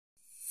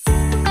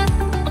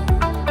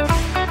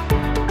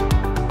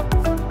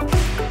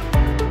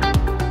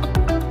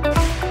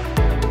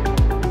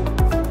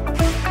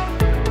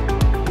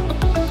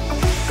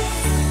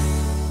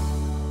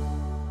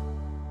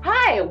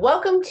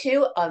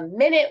to A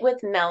Minute with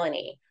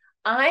Melanie.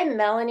 I'm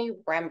Melanie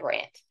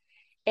Rembrandt,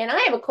 and I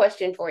have a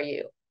question for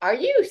you. Are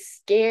you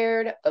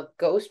scared of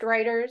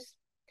ghostwriters?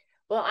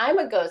 Well, I'm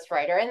a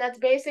ghostwriter, and that's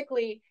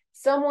basically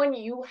someone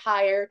you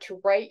hire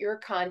to write your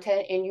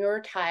content in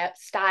your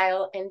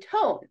style and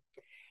tone.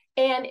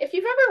 And if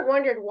you've ever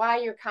wondered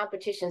why your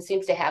competition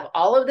seems to have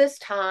all of this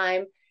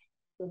time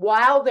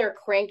while they're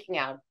cranking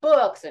out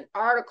books and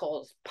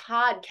articles,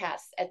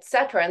 podcasts,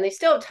 etc., and they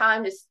still have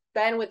time to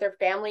spend with their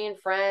family and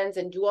friends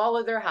and do all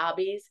of their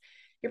hobbies,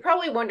 you're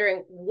probably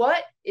wondering,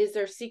 what is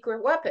their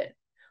secret weapon?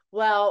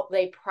 Well,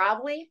 they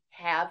probably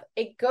have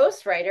a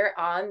ghostwriter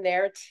on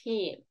their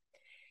team.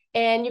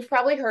 And you've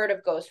probably heard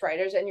of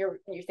ghostwriters, and you're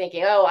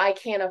thinking, oh, I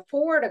can't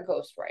afford a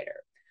ghostwriter.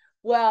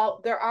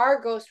 Well, there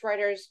are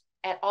ghostwriters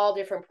at all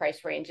different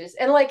price ranges.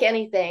 And like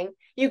anything,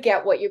 you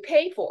get what you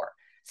pay for.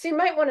 So you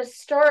might want to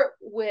start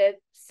with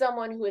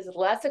someone who is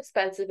less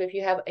expensive if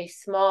you have a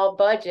small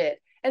budget.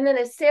 And then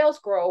as sales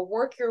grow,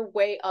 work your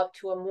way up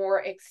to a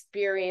more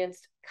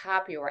experienced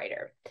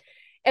copywriter.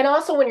 And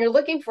also, when you're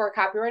looking for a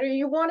copywriter,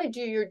 you want to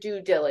do your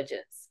due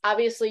diligence.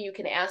 Obviously, you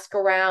can ask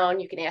around,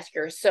 you can ask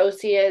your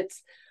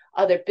associates,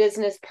 other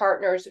business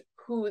partners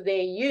who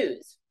they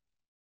use.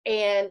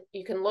 And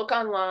you can look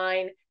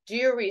online, do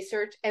your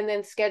research, and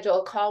then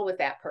schedule a call with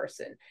that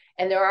person.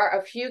 And there are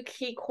a few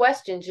key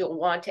questions you'll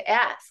want to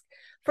ask.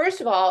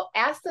 First of all,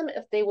 ask them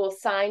if they will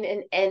sign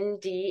an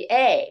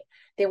NDA.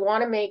 You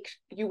want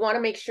to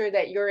make sure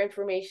that your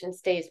information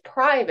stays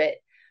private.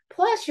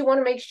 Plus, you want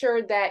to make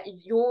sure that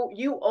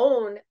you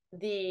own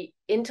the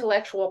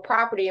intellectual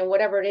property and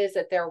whatever it is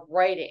that they're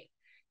writing,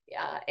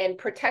 and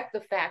protect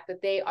the fact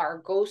that they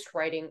are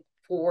ghostwriting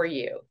for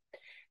you.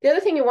 The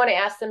other thing you want to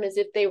ask them is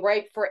if they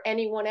write for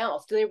anyone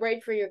else. Do they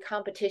write for your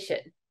competition?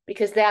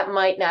 Because that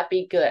might not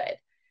be good.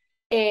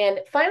 And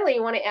finally,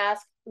 you want to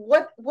ask,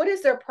 what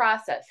is their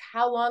process?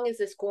 How long is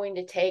this going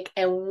to take?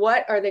 And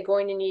what are they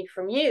going to need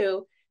from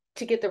you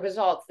to get the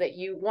results that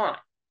you want?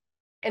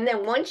 And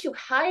then once you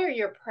hire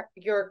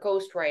your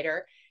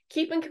ghostwriter,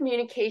 keep in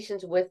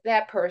communications with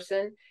that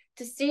person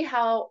to see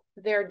how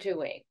they're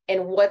doing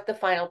and what the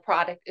final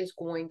product is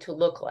going to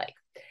look like.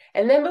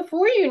 And then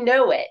before you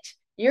know it,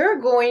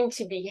 you're going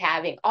to be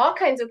having all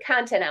kinds of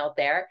content out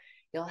there.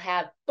 You'll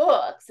have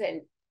books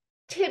and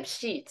tip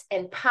sheets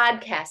and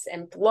podcasts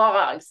and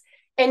blogs,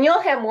 and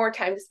you'll have more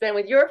time to spend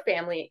with your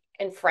family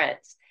and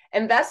friends.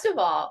 And best of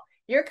all,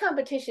 your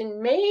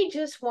competition may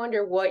just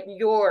wonder what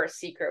your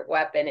secret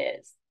weapon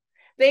is.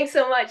 Thanks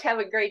so much. Have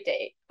a great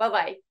day.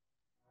 Bye-bye.